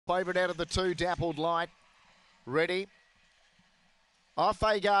Favourite out of the two, Dappled Light. Ready. Off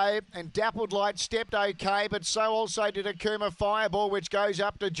they go, and Dappled Light stepped okay, but so also did Akuma Fireball, which goes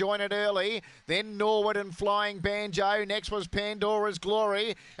up to join it early. Then Norwood and Flying Banjo. Next was Pandora's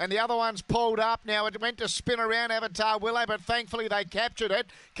Glory, and the other one's pulled up. Now it went to spin around Avatar Willow, but thankfully they captured it.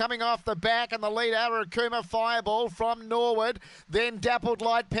 Coming off the back, and the leader, Akuma Fireball from Norwood. Then Dappled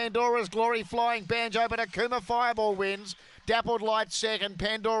Light, Pandora's Glory, Flying Banjo, but Akuma Fireball wins. Dappled Light second,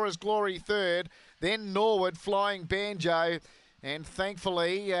 Pandora's Glory third. Then Norwood, Flying Banjo. And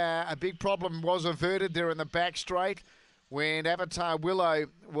thankfully, a big problem was averted there in the back straight when Avatar Willow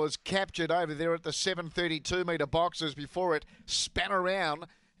was captured over there at the 732 metre boxes before it span around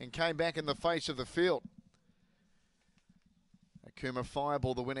and came back in the face of the field. Akuma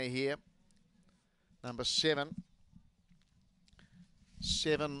Fireball, the winner here. Number 7.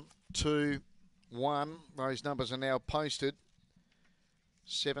 7, 2, 1. Those numbers are now posted.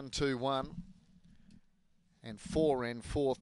 7, 2, 1. And 4 and 4.